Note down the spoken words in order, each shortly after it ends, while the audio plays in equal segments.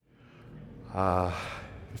Uh,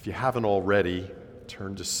 if you haven't already,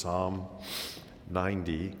 turn to Psalm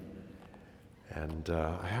 90. And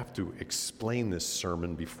I have to explain this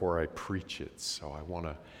sermon before I preach it, so I want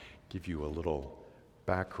to give you a little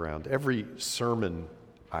background. Every sermon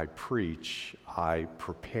I preach, I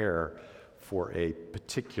prepare for a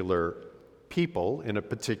particular people in a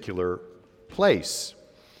particular place.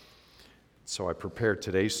 So I prepared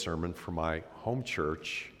today's sermon for my home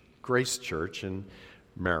church, Grace Church in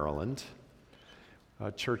Maryland,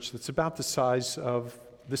 a church that's about the size of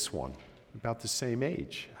this one, about the same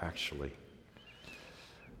age, actually.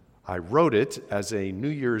 I wrote it as a New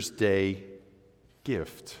Year's Day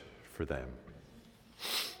gift for them.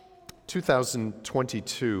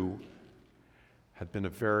 2022 had been a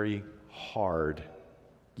very hard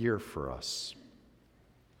year for us.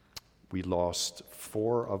 We lost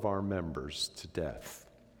 4 of our members to death.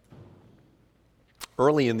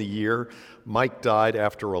 Early in the year, Mike died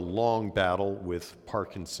after a long battle with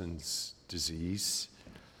Parkinson's disease.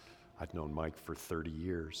 I'd known Mike for 30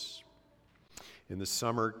 years. In the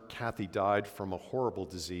summer, Kathy died from a horrible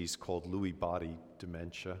disease called Lewy body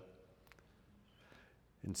dementia.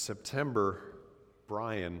 In September,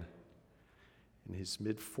 Brian, in his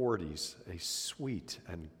mid-40s, a sweet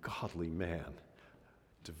and godly man,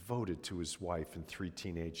 devoted to his wife and 3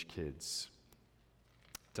 teenage kids,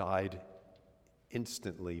 died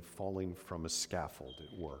instantly falling from a scaffold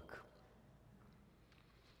at work.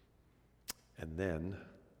 And then,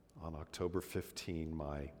 on October 15,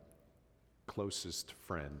 my closest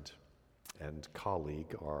friend and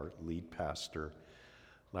colleague, our lead pastor,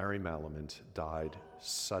 Larry Malamant, died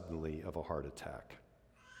suddenly of a heart attack.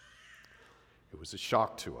 It was a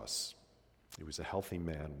shock to us. He was a healthy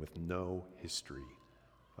man with no history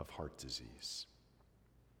of heart disease.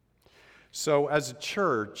 So as a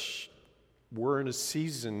church, we're in a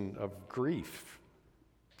season of grief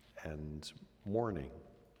and mourning.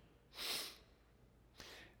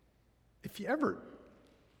 If you ever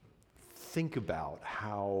think about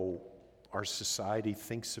how our society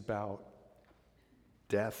thinks about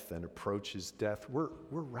death and approaches death, we're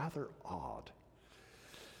rather odd.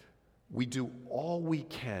 We do all we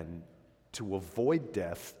can to avoid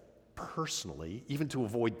death personally, even to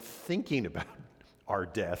avoid thinking about our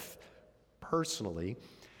death personally,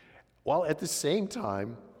 while at the same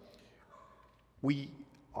time, we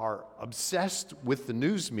are obsessed with the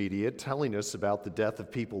news media telling us about the death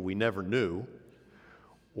of people we never knew,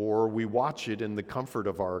 or we watch it in the comfort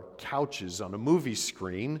of our couches on a movie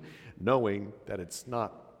screen, knowing that it's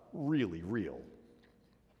not really real.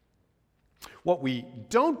 What we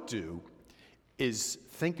don't do is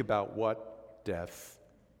think about what death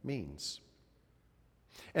means.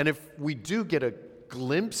 And if we do get a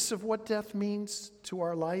glimpse of what death means to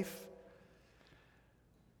our life,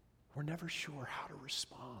 we're never sure how to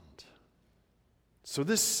respond. So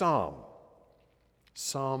this psalm,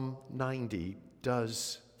 Psalm 90,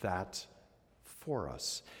 does that for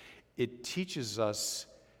us. It teaches us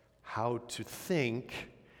how to think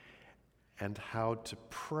and how to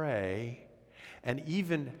pray and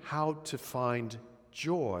even how to find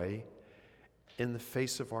joy in the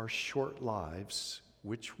face of our short lives,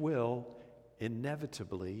 which will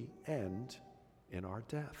inevitably end in our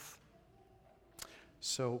death.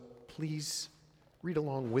 So please read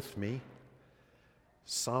along with me,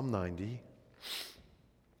 Psalm 90,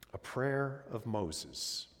 a prayer of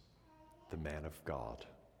Moses, the man of God.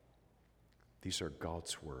 These are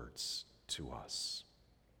God's words to us.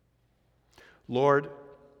 Lord,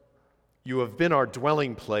 you have been our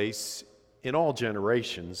dwelling place in all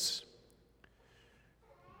generations.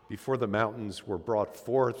 Before the mountains were brought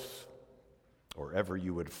forth, or ever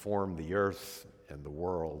you would form the earth and the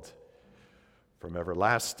world, from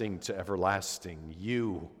everlasting to everlasting,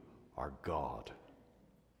 you are God.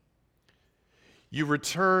 You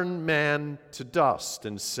return man to dust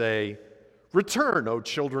and say, "Return, O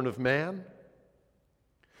children of man."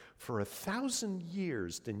 For 1,000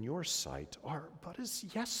 years in your sight are but as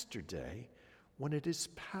yesterday when it is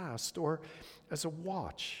past, or as a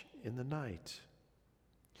watch in the night.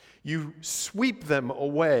 You sweep them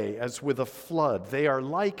away as with a flood. They are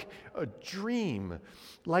like a dream,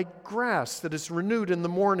 like grass that is renewed in the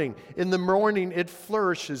morning. In the morning it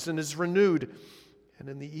flourishes and is renewed, and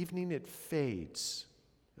in the evening it fades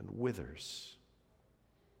and withers.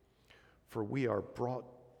 For we are brought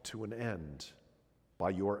to an end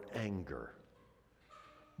by your anger.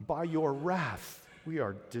 By your wrath we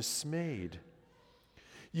are dismayed.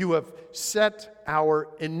 You have set our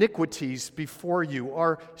iniquities before you,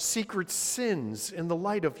 our secret sins in the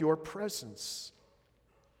light of your presence.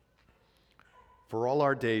 For all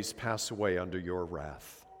our days pass away under your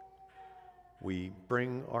wrath. we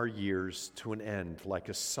bring our years to an end like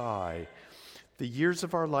a sigh. The years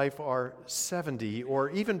of our life are 70,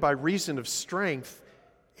 or even by reason of strength,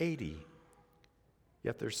 80.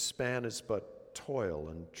 Yet their span is but toil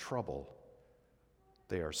and trouble.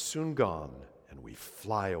 They are soon gone, and we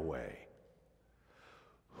fly away.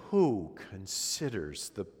 Who considers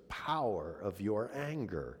the power of your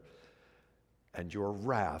anger and your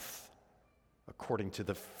wrath according to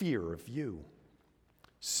the fear of you?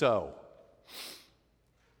 So,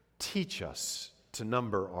 teach us to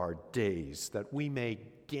number our days, that we may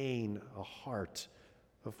gain a heart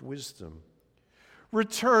of wisdom.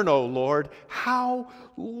 Return, O Lord, how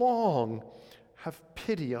long? Have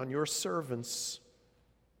pity on your servants.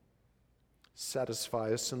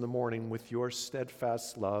 Satisfy us in the morning with your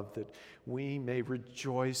steadfast love, that we may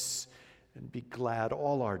rejoice and be glad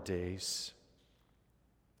all our days.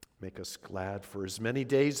 Make us glad for as many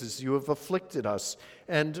days as you have afflicted us,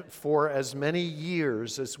 and for as many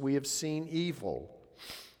years as we have seen evil.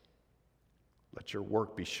 Let your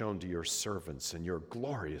work be shown to your servants, and your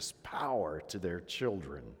glorious power to their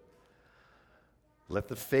children. Let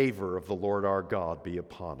the favor of the Lord our God be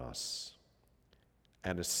upon us,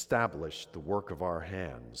 and establish the work of our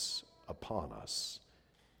hands upon us.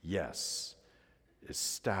 Yes,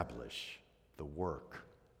 establish the work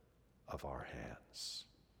of our hands.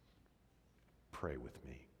 Pray with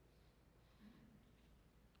me.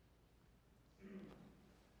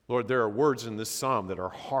 Lord, there are words in this psalm that are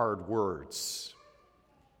hard words,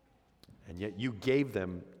 and yet you gave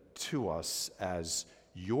them to us as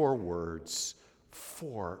your words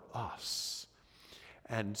for us.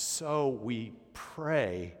 And so we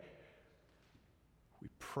pray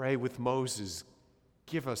with Moses,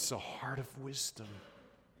 give us a heart of wisdom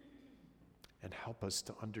and help us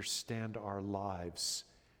to understand our lives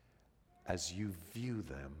as you view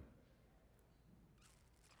them,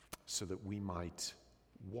 so that we might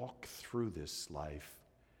walk through this life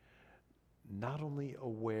not only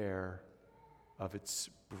aware of its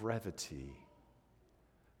brevity,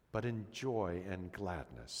 but in joy and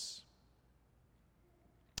gladness.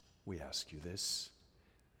 We ask you this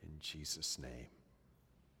in Jesus' name.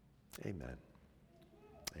 Amen.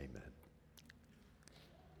 Amen.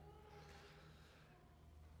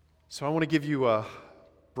 So I want to give you a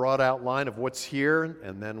broad outline of what's here,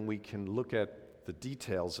 and then we can look at the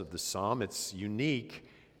details of the psalm. It's unique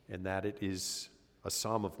in that it is a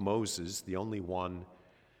psalm of Moses, the only one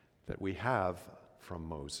that we have from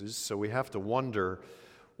Moses. So we have to wonder,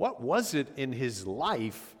 what was it in his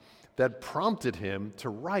life that prompted him to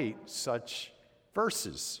write such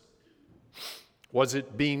verses? Was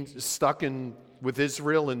it being stuck with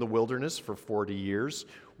Israel in the wilderness for 40 years,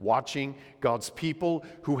 watching God's people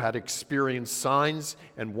who had experienced signs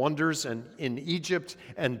and wonders in Egypt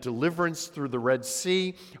and deliverance through the Red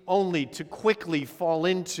Sea, only to quickly fall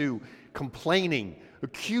into complaining,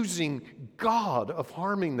 accusing God of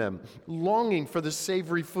harming them, longing for the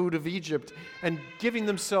savory food of Egypt, and giving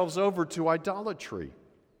themselves over to idolatry?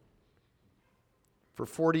 For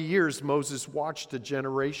 40 years, Moses watched a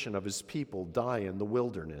generation of his people die in the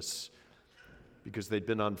wilderness because they'd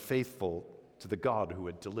been unfaithful to the God who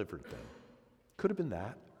had delivered them. Could have been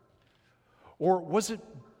that. Or was it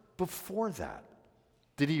before that?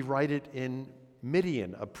 Did he write it in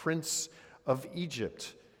Midian, a prince of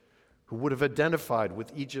Egypt, who would have identified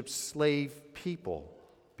with Egypt's slave people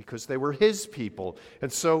because they were his people?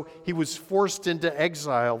 And so he was forced into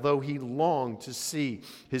exile, though he longed to see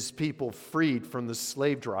his people freed from the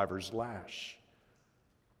slave driver's lash.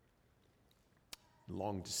 He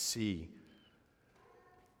longed to see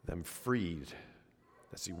them freed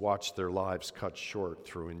as he watched their lives cut short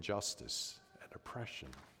through injustice and oppression.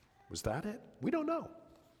 Was that it? We don't know.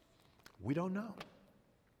 We don't know.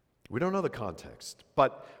 We don't know the context.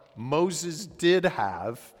 But Moses did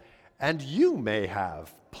have, and you may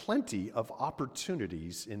have, plenty of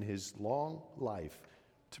opportunities in his long life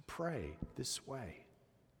to pray this way.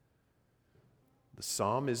 The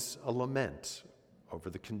psalm is a lament over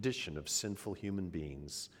the condition of sinful human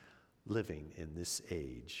beings living in this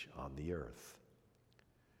age on the earth.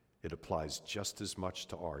 It applies just as much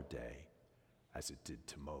to our day as it did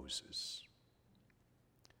to Moses.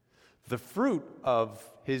 The fruit of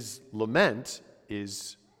his lament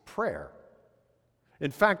is prayer. In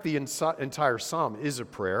fact, the entire psalm is a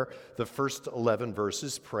prayer. The first 11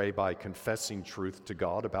 verses pray by confessing truth to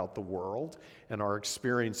God about the world and our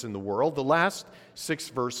experience in the world. The last 6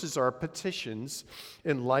 verses are petitions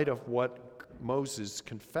in light of what Moses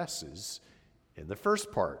confesses in the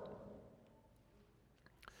first part.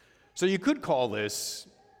 So you could call this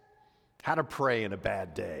how to pray in a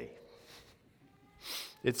bad day.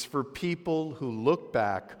 It's for people who look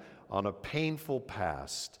back on a painful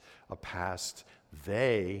past, a past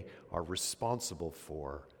they are responsible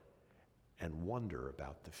for, and wonder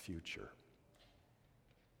about the future.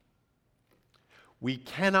 We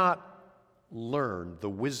cannot learn the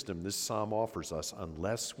wisdom this psalm offers us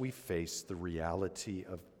unless we face the reality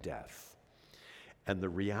of death and the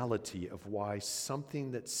reality of why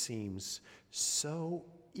something that seems so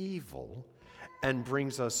evil and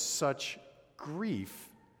brings us such grief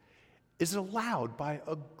is allowed by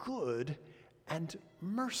a good and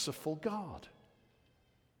merciful God.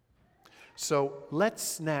 So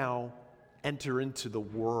let's now enter into the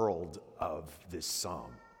world of this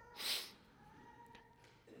psalm.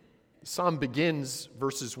 The psalm begins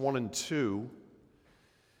verses 1 and 2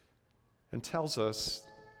 and tells us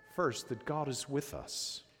first that God is with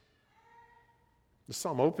us. The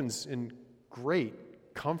psalm opens in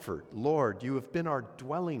great comfort. Lord, you have been our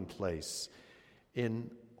dwelling place in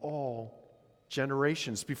all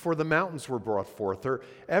generations. Before the mountains were brought forth, or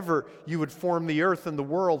ever you would form the earth and the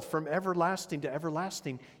world, from everlasting to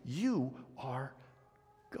everlasting, you are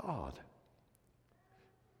God.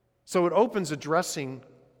 So it opens addressing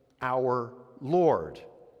our Lord,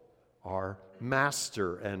 our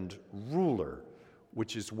master and ruler,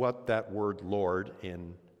 which is what that word Lord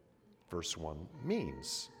in verse 1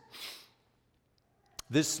 means.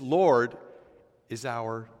 This Lord is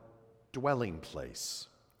our dwelling place.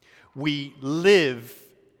 We live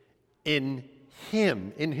in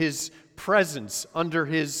Him, in His presence, under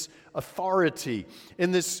His authority.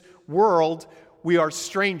 In this world, we are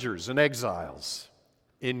strangers and exiles.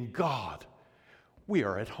 In God, we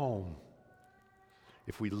are at home.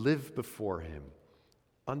 If we live before Him,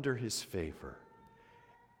 under His favor,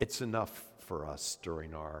 it's enough for us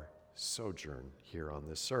during our sojourn here on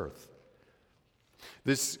this earth.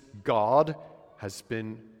 This God has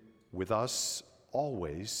been with us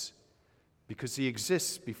always because He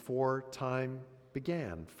exists before time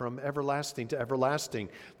began, from everlasting to everlasting.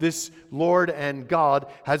 This Lord and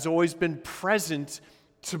God has always been present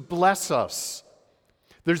to bless us.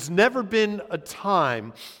 There's never been a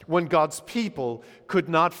time when God's people could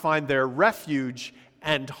not find their refuge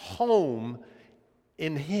and home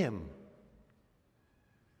in Him.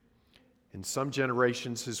 In some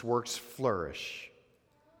generations, His works flourish.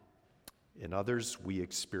 In others, we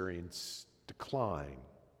experience decline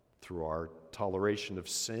through our toleration of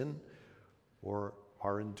sin or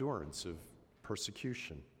our endurance of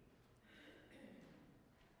persecution.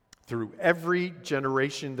 Through every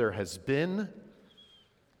generation there has been,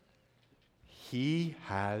 He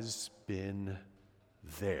has been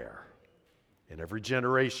there. In every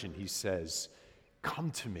generation, He says,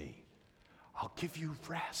 "Come to me. I'll give you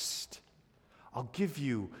rest. I'll give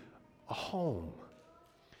you a home.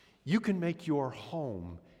 You can make your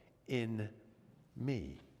home in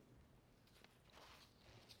me."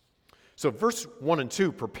 So verse 1 and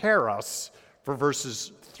 2 prepare us for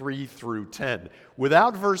verses 3 through 10.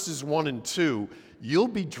 Without verses 1 and 2, you'll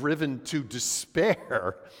be driven to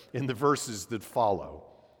despair in the verses that follow.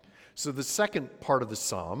 So the second part of the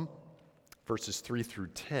psalm, verses 3 through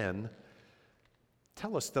 10,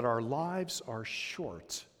 tell us that our lives are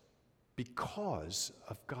short because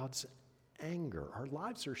of God's anger. Our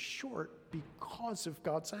lives are short because of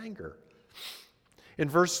God's anger. In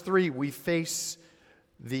verse 3, we face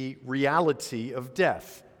the reality of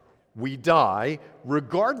death. We die,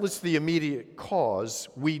 regardless of the immediate cause,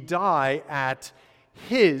 we die at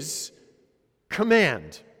His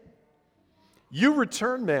command. You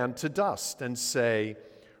return man to dust and say,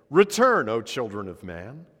 "Return, O children of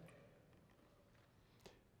man."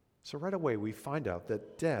 So right away we find out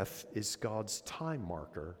that death is God's time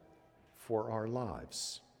marker for our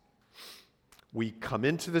lives. We come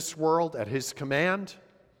into this world at His command,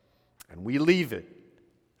 and we leave it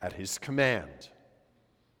at His command.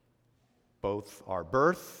 Both our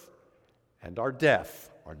birth and our death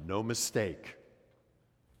are no mistake.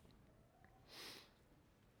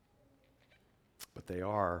 But they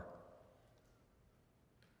are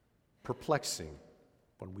perplexing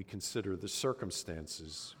when we consider the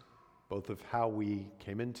circumstances, both of how we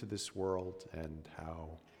came into this world and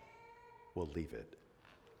how we'll leave it.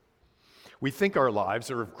 We think our lives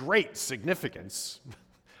are of great significance.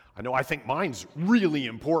 I think mine's really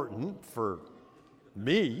important for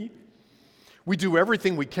me. We do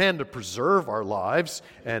everything we can to preserve our lives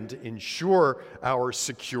and ensure our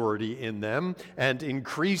security in them and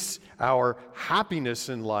increase our happiness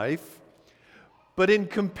in life. But in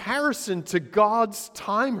comparison to God's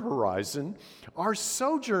time horizon, our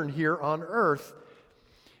sojourn here on earth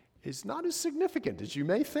is not as significant as you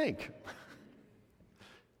may think.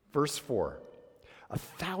 Verse 4,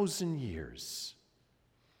 1,000 years.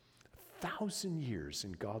 1,000 years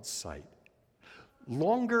in God's sight,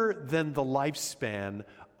 longer than the lifespan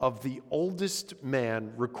of the oldest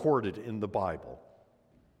man recorded in the Bible.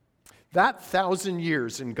 That 1,000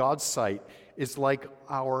 years in God's sight is like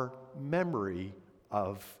our memory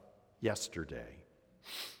of yesterday.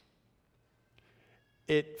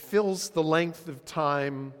 It fills the length of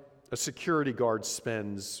time a security guard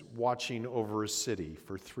spends watching over a city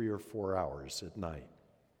for 3 or 4 hours at night.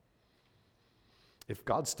 If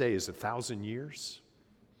God's day is 1,000 years,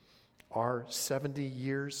 our 70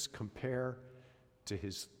 years compare to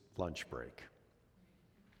his lunch break.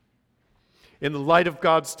 In the light of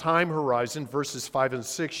God's time horizon, verses 5 and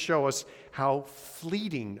 6 show us how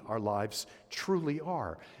fleeting our lives truly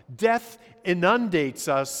are. Death inundates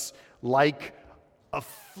us like a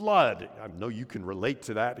flood. I know you can relate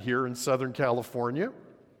to that here in Southern California.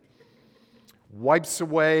 Wipes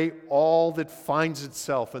away all that finds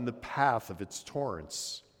itself in the path of its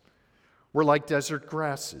torrents. We're like desert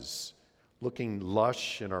grasses, looking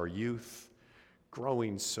lush in our youth,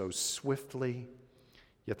 growing so swiftly,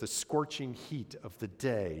 yet the scorching heat of the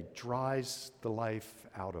day dries the life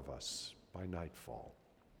out of us by nightfall.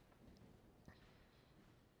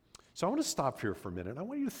 So I want to stop here for a minute. I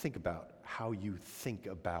want you to think about how you think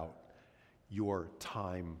about your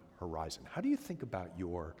time horizon. How do you think about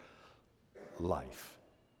your life?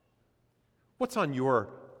 What's on your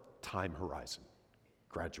time horizon?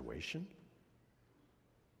 Graduation?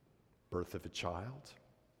 Birth of a child?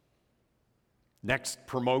 Next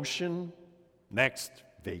promotion? Next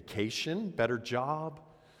vacation? Better job?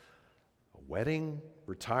 A wedding?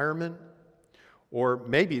 Retirement? Or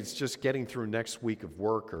maybe it's just getting through next week of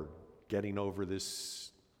work or getting over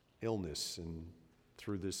this illness and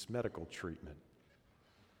through this medical treatment.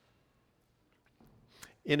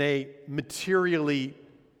 In a materially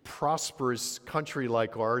prosperous country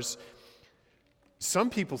like ours, some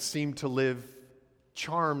people seem to live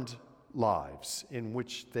charmed lives in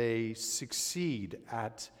which they succeed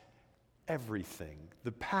at everything.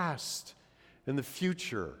 The past and the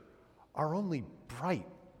future are only bright.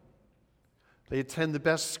 They attend the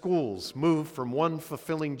best schools, move from one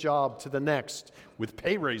fulfilling job to the next with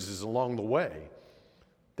pay raises along the way.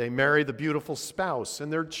 They marry the beautiful spouse,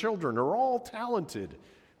 and their children are all talented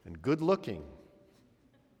and good-looking.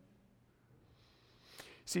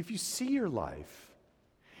 See, if you see your life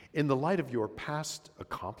in the light of your past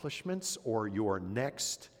accomplishments or your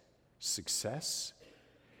next success,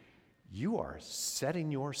 you are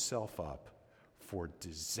setting yourself up for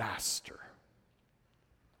disaster.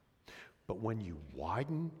 But when you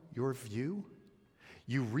widen your view,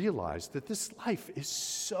 you realize that this life is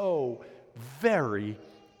so very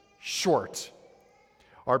short.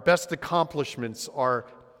 Our best accomplishments are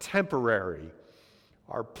temporary.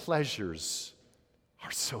 Our pleasures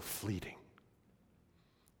are so fleeting.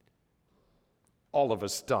 All of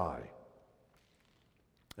us die.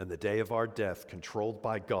 And the day of our death, controlled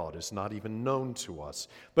by God, is not even known to us.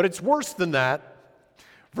 But it's worse than that.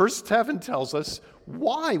 Verse 7 tells us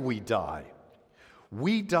why we die.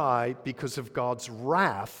 We die because of God's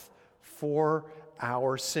wrath for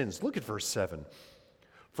our sins. Look at verse 7.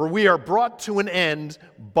 For we are brought to an end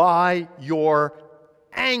by your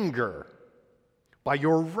anger. By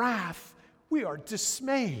your wrath, we are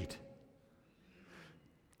dismayed.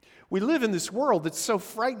 We live in this world that's so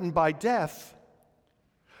frightened by death,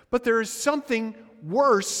 but there is something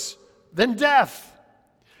worse than death.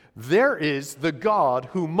 There is the God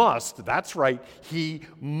who must, that's right, he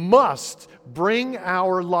must bring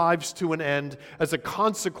our lives to an end as a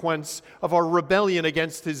consequence of our rebellion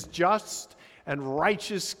against his just and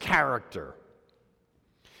righteous character.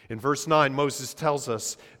 In verse 9, Moses tells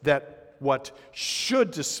us that what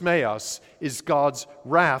should dismay us is God's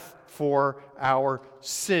wrath for our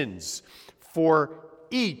sins, for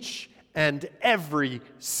each and every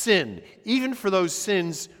sin, even for those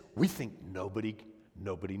sins we think nobody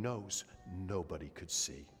knows, nobody could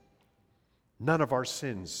see. None of our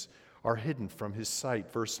sins are hidden from his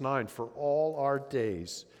sight. Verse 9, for all our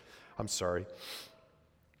days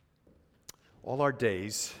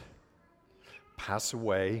pass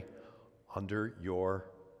away under your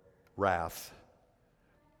wrath.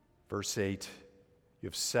 Verse 8, you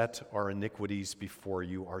have set our iniquities before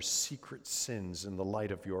you, our secret sins in the light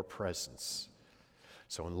of your presence.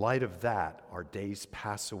 So in light of that, our days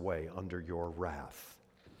pass away under your wrath.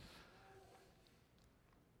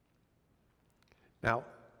 Now,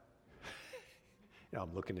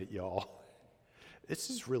 I'm looking at y'all. This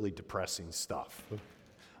is really depressing stuff.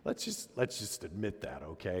 Let's just admit that,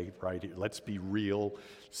 okay? Right here. Let's be real,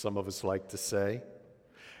 some of us like to say.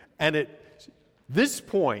 And at this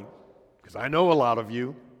point, because I know a lot of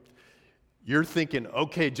you, you're thinking,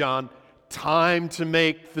 okay, John, time to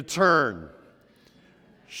make the turn.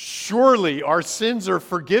 Surely our sins are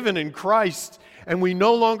forgiven in Christ, and we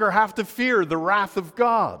no longer have to fear the wrath of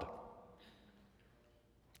God.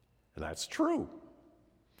 And that's true.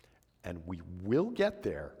 And we will get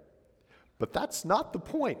there. But that's not the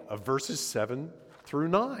point of verses 7 through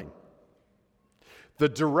 9. The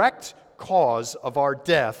direct cause of our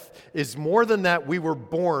death is more than that we were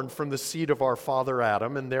born from the seed of our father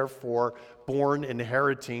Adam and therefore born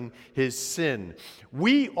inheriting his sin.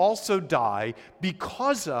 We also die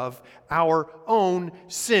because of our own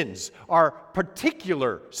sins, our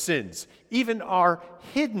particular sins, even our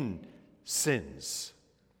hidden sins.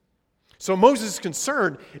 So Moses'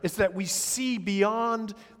 concern is that we see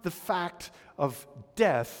beyond the fact of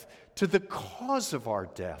death to the cause of our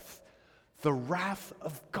death, the wrath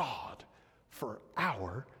of God for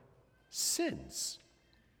our sins.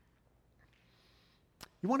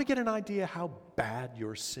 You want to get an idea how bad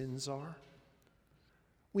your sins are?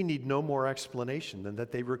 We need no more explanation than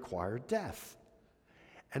that they require death.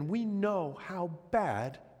 And we know how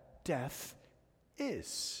bad death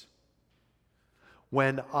is.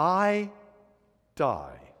 When I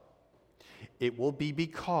die, it will be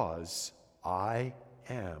because I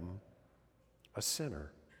am a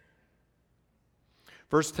sinner.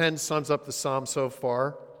 Verse 10 sums up the psalm so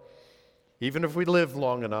far. Even if we live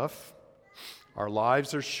long enough, our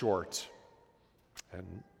lives are short,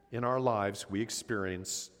 and in our lives we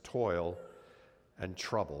experience toil and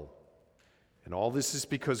trouble. And all this is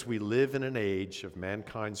because we live in an age of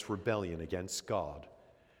mankind's rebellion against God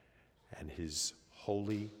and his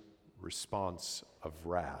holy response of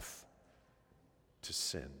wrath to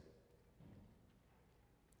sin.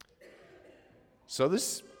 So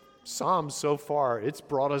this psalm so far, it's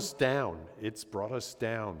brought us down. It's brought us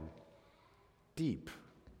down deep.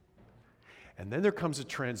 And then there comes a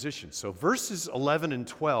transition. So verses 11 and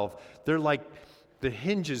 12, they're like the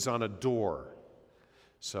hinges on a door.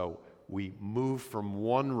 So we move from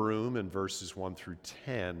one room in verses 1 through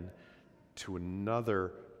 10 to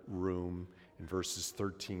another room in verses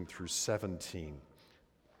 13 through 17.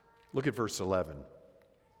 Look at verse 11.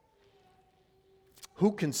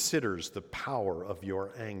 Who considers the power of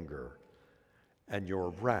your anger and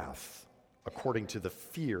your wrath according to the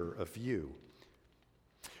fear of you?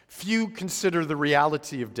 Few consider the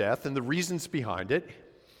reality of death and the reasons behind it.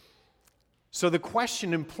 So the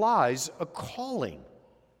question implies a calling.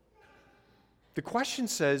 The question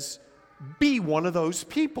says, be one of those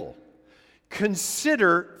people.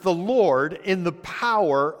 Consider the Lord in the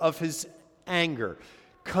power of his anger.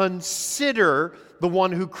 Consider the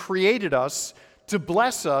one who created us to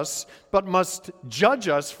bless us, but must judge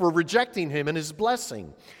us for rejecting him and his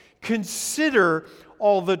blessing. Consider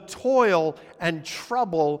all the toil and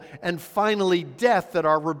trouble and finally death that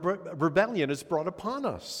our rebellion has brought upon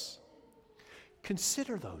us.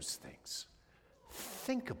 Consider those things.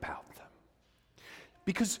 Think about them.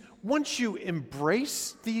 Because once you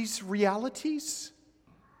embrace these realities,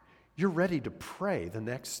 you're ready to pray the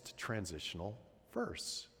next transitional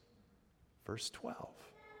verse. Verse 12.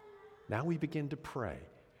 Now we begin to pray.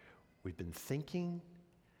 We've been thinking,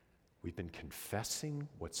 we've been confessing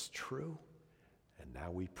what's true, and now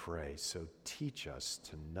we pray. So teach us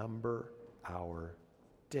to number our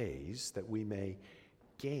days that we may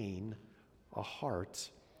gain a heart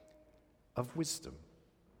of wisdom.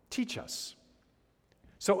 Teach us.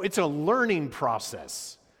 So it's a learning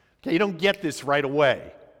process. Okay, you don't get this right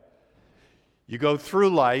away. You go through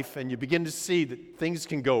life and you begin to see that things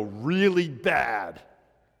can go really bad.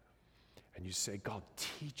 And you say, God,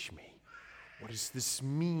 teach me. What does this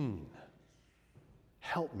mean?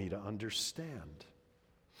 Help me to understand.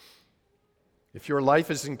 If your life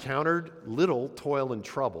has encountered little toil and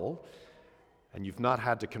trouble, and you've not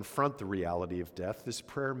had to confront the reality of death, this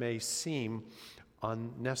prayer may seem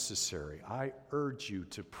unnecessary. I urge you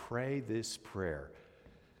to pray this prayer.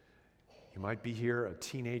 You might be here, a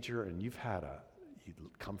teenager, and you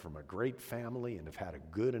come from a great family and have had a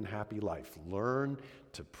good and happy life. Learn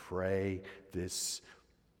to pray this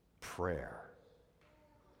prayer.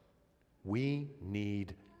 We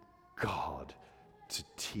need God to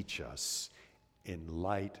teach us in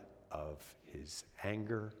light of his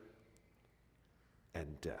anger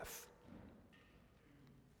and death.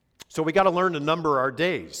 So we got to learn to number our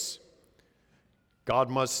days. God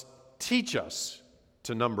must teach us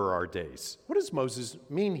to number our days. What does Moses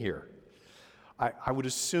mean here? I would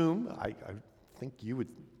assume, I think you would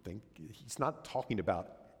think, he's not talking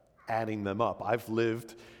about adding them up. I've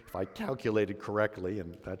lived, if I calculated correctly,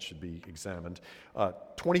 and that should be examined,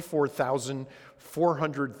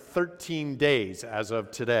 24,413 days as of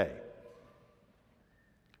today.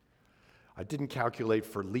 I didn't calculate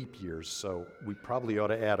for leap years, so we probably ought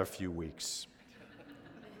to add a few weeks.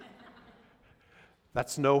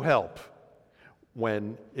 That's no help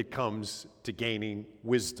when it comes to gaining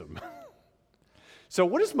wisdom. So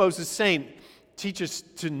what is Moses saying? Teach us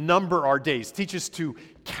to number our days. Teach us to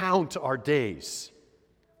count our days.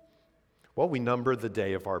 Well, we number the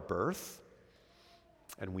day of our birth,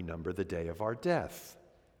 and we number the day of our death.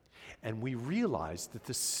 And we realize that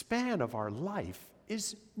the span of our life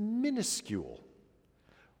is minuscule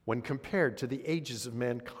when compared to the ages of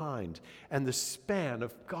mankind and the span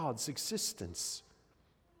of God's existence.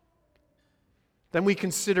 Then we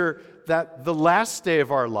consider that the last day of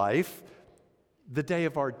our life, the day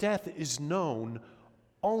of our death, is known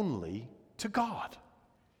only to God.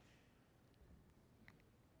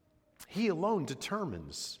 He alone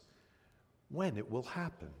determines when it will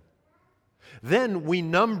happen. Then we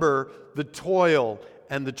number the toil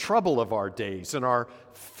and the trouble of our days and our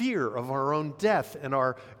fear of our own death and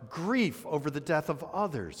our grief over the death of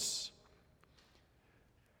others.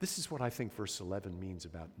 This is what I think verse 11 means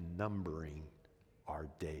about numbering our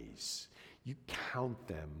days. You count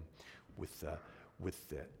them with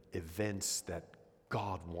the events that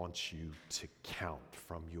God wants you to count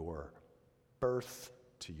from your birth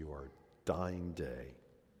to your dying day.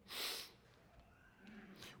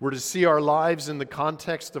 We're to see our lives in the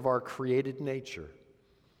context of our created nature.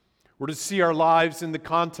 We're to see our lives in the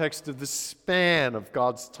context of the span of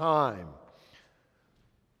God's time.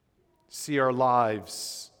 See our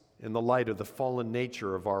lives in the light of the fallen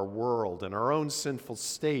nature of our world and our own sinful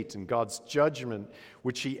state and God's judgment,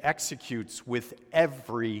 which He executes with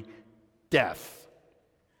every death.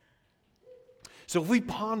 So if we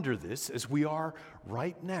ponder this as we are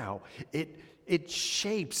right now, it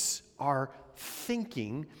shapes our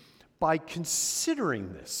thinking by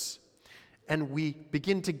considering this. And we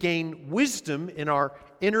begin to gain wisdom in our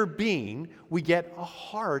inner being. We get a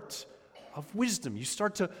heart of wisdom. You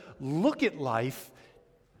start to look at life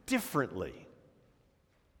differently.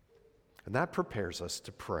 And that prepares us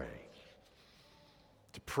to pray.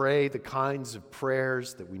 To pray the kinds of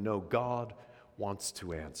prayers that we know God wants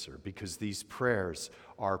to answer, because these prayers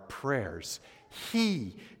are prayers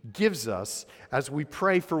He gives us as we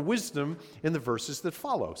pray for wisdom in the verses that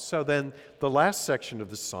follow. So then the last section of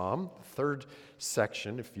the psalm, the third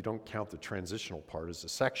section, if you don't count the transitional part as a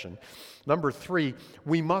section, number 3,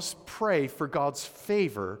 we must pray for God's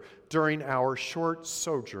favor during our short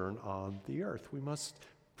sojourn on the earth. We must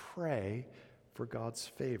pray for God's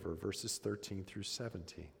favor, verses 13 through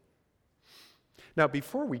 17. Now,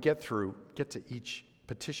 before we get to each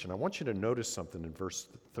petition, I want you to notice something in verse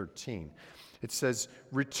 13. It says,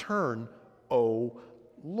 "Return, O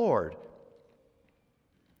Lord."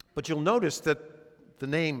 But you'll notice that the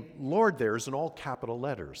name Lord there is in all capital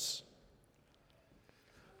letters.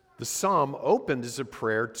 The psalm opened as a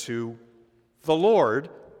prayer to the Lord,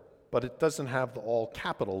 but it doesn't have the all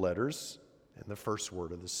capital letters in the first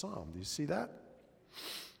word of the psalm. Do you see that?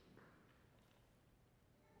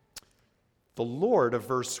 The Lord of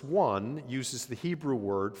verse 1 uses the Hebrew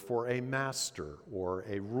word for a master or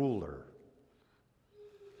a ruler.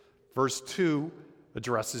 Verse 2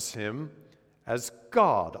 addresses him as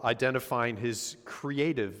God, identifying his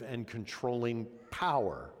creative and controlling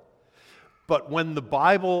power. But when the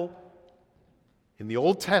Bible in the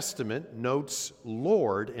Old Testament notes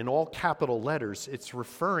Lord in all capital letters, it's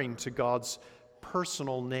referring to God's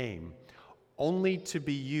personal name, only to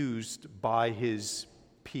be used by His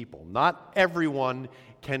people. Not everyone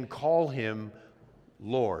can call Him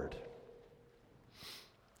Lord.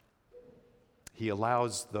 He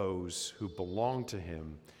allows those who belong to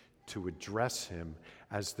Him to address Him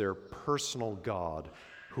as their personal God,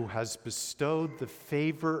 who has bestowed the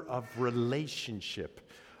favor of relationship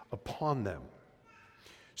upon them.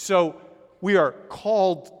 So we are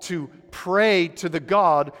called to pray to the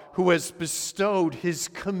God who has bestowed His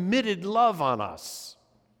committed love on us.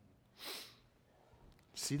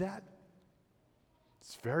 See that?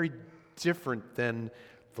 It's very different than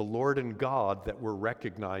the Lord and God that we're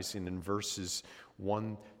recognizing in verses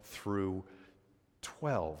 1 through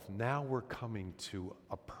 12. Now we're coming to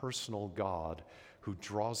a personal God who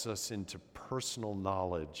draws us into personal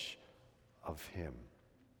knowledge of Him.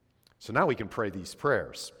 So now we can pray these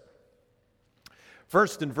prayers.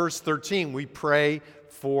 First, in verse 13, we pray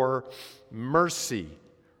for mercy.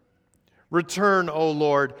 Return, O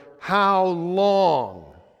Lord, how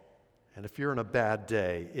long? And if you're in a bad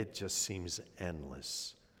day, it just seems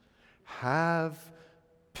endless. Have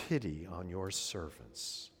pity on your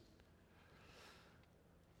servants.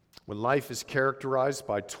 When life is characterized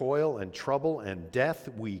by toil and trouble and death,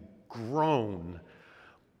 we groan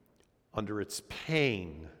under its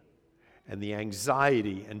pain and the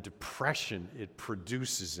anxiety and depression it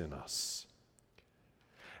produces in us.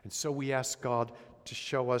 And so we ask God to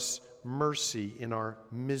show us mercy in our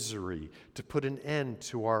misery, to put an end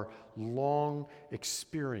to our long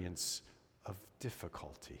experience of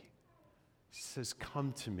difficulty. He says,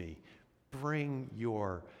 come to me, bring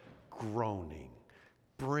your groaning,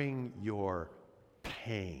 bring your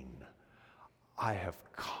pain. I have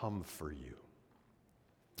come for you.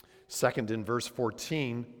 Second, in verse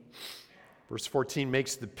 14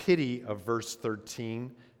 makes the pity of verse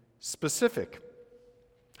 13 specific.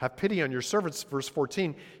 Have pity on your servants, verse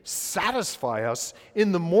 14. Satisfy us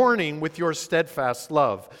in the morning with your steadfast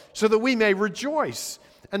love, so that we may rejoice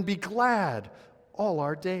and be glad all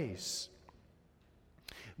our days.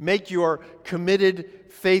 Make your committed,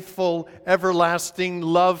 faithful, everlasting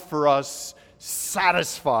love for us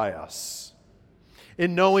satisfy us.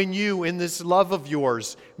 In knowing you, in this love of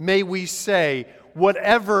yours, may we say,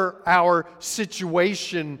 whatever our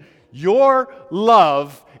situation, your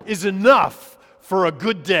love is enough for a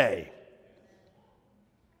good day.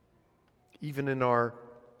 Even in our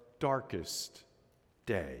darkest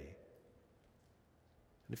day.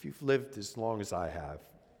 And if you've lived as long as I have,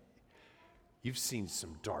 you've seen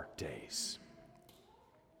some dark days.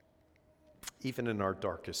 Even in our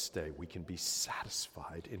darkest day, we can be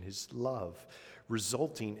satisfied in His love,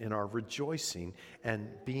 resulting in our rejoicing and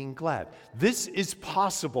being glad. This is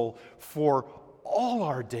possible for all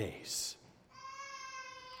our days.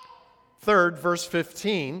 Third, verse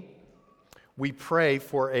 15, we pray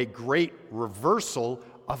for a great reversal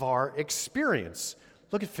of our experience.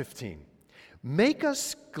 Look at 15. Make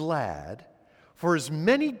us glad for as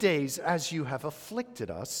many days as you have afflicted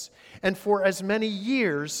us, and for as many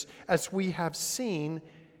years as we have seen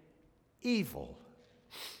evil.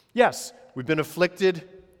 Yes, we've been afflicted.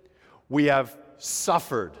 We have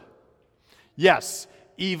suffered. Yes,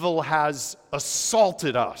 evil has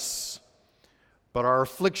assaulted us. But our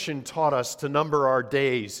affliction taught us to number our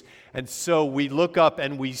days. And so we look up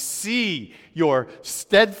and we see your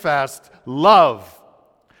steadfast love.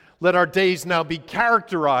 Let our days now be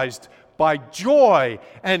characterized by joy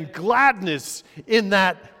and gladness in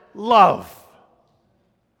that love.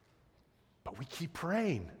 But we keep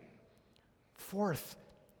praying. Fourth,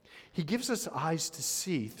 He gives us eyes to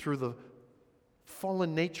see through the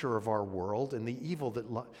fallen nature of our world and the evil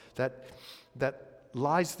that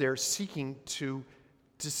lies there seeking to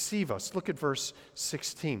deceive us. Look at verse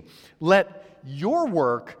 16. Let your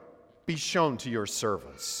work be shown to your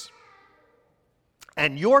servants,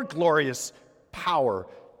 and your glorious power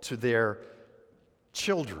to their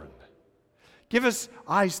children. Give us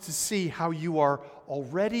eyes to see how you are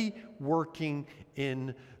already working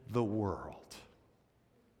in the world,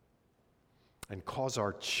 and cause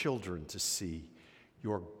our children to see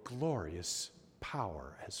your glorious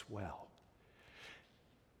power as well.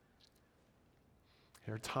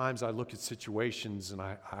 There are times I look at situations and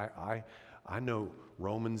I know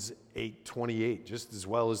Romans 8:28 just as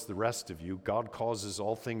well as the rest of you. God causes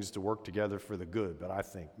all things to work together for the good. But I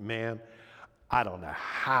think, man, I don't know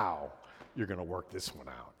how you're going to work this one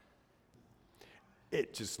out.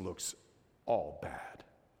 It just looks all bad.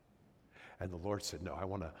 And the Lord said, no, I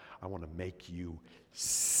want to make you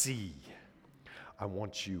see. I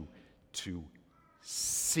want you to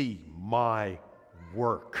see my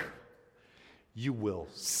work. You will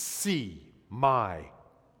see my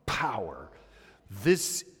power.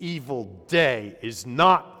 This evil day is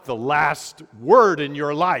not the last word in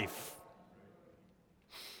your life.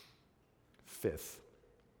 Fifth,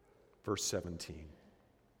 verse 17.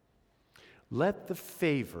 Let the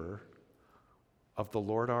favor of the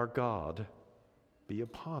Lord our God be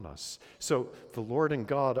upon us. So the Lord and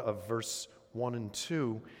God of verse 1 and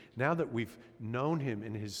 2, now that we've known Him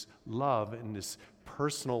in His love, in this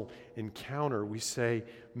personal encounter, we say,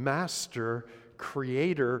 Master,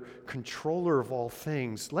 Creator, Controller of all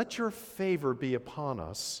things, let your favor be upon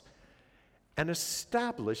us and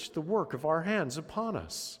establish the work of our hands upon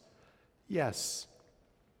us. Yes,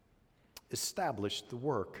 establish the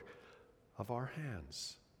work of our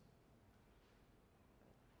hands.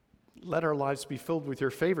 Let our lives be filled with your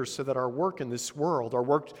favor so that our work in this world, our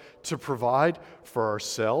work to provide for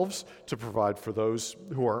ourselves, to provide for those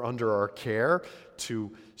who are under our care,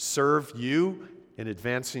 to serve you in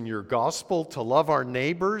advancing your gospel, to love our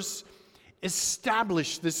neighbors,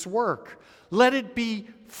 establish this work. Let it be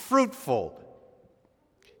fruitful.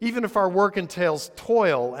 Even if our work entails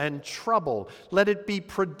toil and trouble, let it be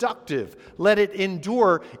productive. Let it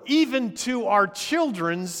endure even to our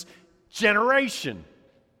children's generation.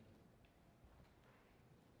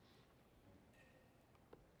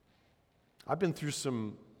 I've been through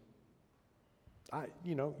some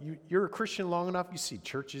You're a Christian long enough, you see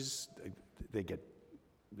churches, there's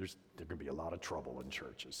going to be a lot of trouble in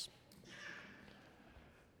churches.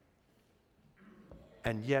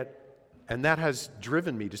 And that has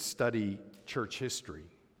driven me to study church history.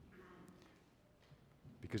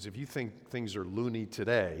 Because if you think things are loony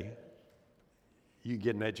today, you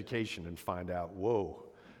get an education and find out, whoa,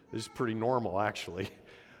 this is pretty normal, actually.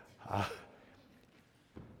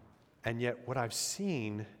 And yet, what I've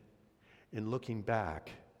seen in looking back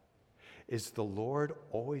is the Lord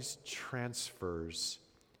always transfers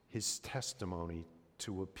his testimony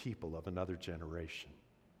to a people of another generation.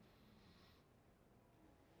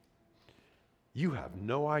 You have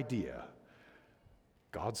no idea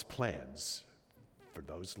God's plans for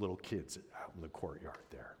those little kids out in the courtyard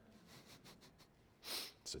there.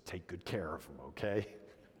 So take good care of them, okay?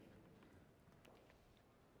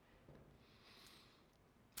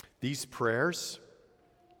 These prayers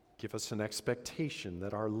give us an expectation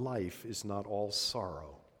that our life is not all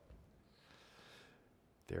sorrow.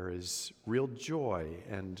 There is real joy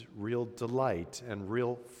and real delight and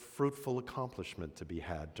real fruitful accomplishment to be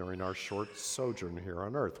had during our short sojourn here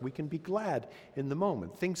on earth. We can be glad in the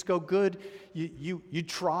moment. Things go good. You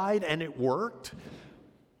tried and it worked.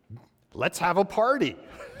 Let's have a party.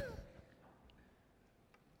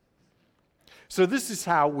 So this is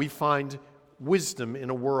how we find wisdom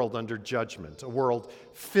in a world under judgment, a world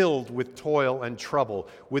filled with toil and trouble,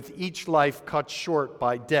 with each life cut short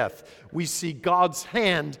by death. We see God's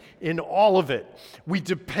hand in all of it. We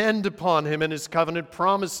depend upon him and his covenant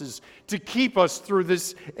promises to keep us through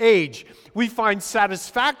this age. We find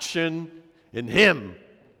satisfaction in him.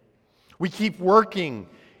 We keep working,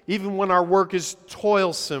 even when our work is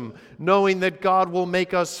toilsome, knowing that God will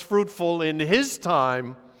make us fruitful in his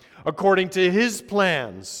time, according to his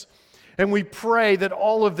plans. And we pray that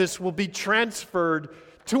all of this will be transferred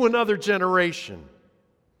to another generation.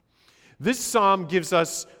 This psalm gives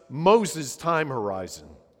us Moses' time horizon.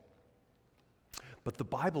 But the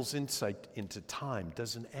Bible's insight into time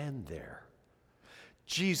doesn't end there.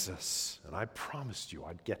 Jesus, and I promised you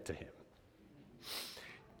I'd get to him.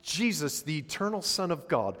 Jesus, the eternal Son of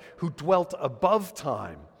God, who dwelt above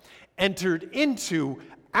time, entered into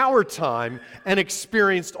our time and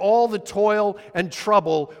experienced all the toil and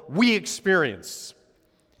trouble we experience.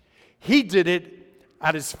 He did it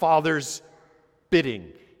at his Father's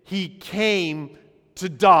bidding. He came to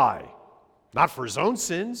die, not for his own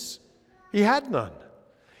sins. He had none.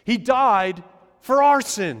 He died for our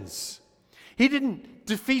sins. He didn't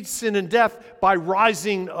defeat sin and death by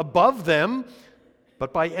rising above them,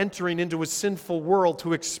 but by entering into a sinful world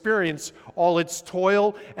to experience all its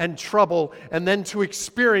toil and trouble, and then to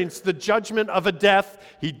experience the judgment of a death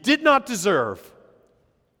he did not deserve.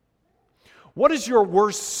 What is your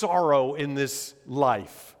worst sorrow in this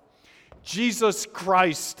life? Jesus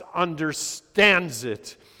Christ understands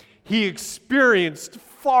it. He experienced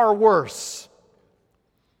far worse.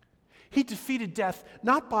 He defeated death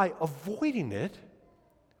not by avoiding it,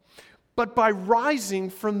 but by rising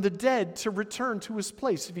from the dead to return to his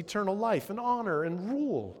place of eternal life and honor and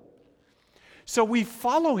rule. So we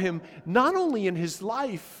follow him not only in his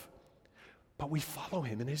life, but we follow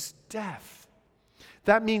him in his death.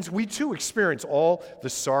 That means we too experience all the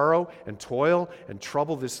sorrow and toil and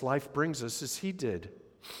trouble this life brings us as he did.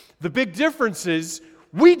 The big difference is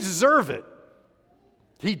we deserve it.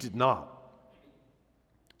 He did not.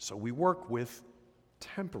 So we work with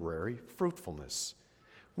temporary fruitfulness.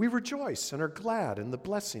 We rejoice and are glad in the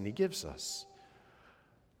blessing he gives us.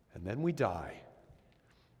 And then we die,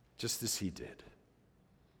 just as he did,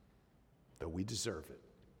 though we deserve it,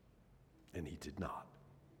 and he did not.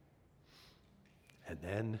 And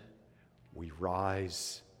then we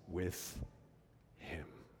rise with him.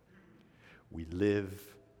 We live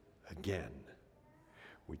again.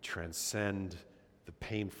 We transcend the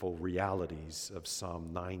painful realities of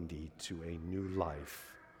Psalm 90 to a new life.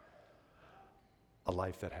 A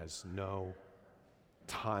life that has no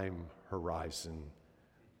time horizon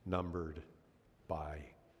numbered by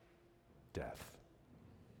death.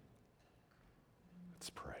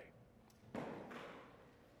 Let's pray.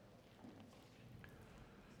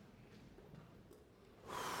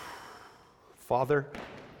 Father,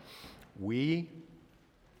 we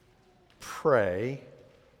pray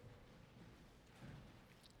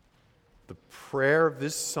the prayer of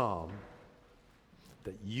this psalm,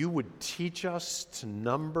 that you would teach us to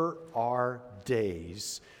number our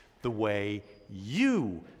days the way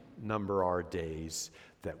you number our days,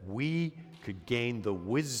 that we could gain the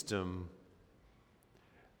wisdom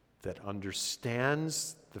that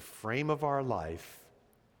understands the frame of our life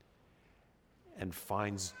and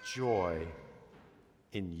finds joy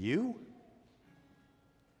in you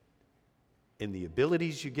in the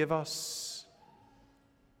abilities you give us,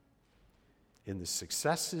 in the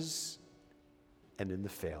successes, and in the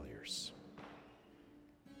failures.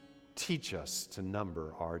 Teach us to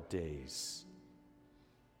number our days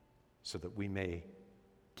so that we may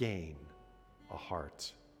gain a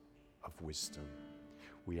heart of wisdom.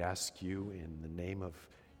 We ask you in the name of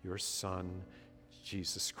your Son,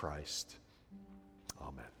 Jesus Christ.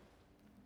 Amen.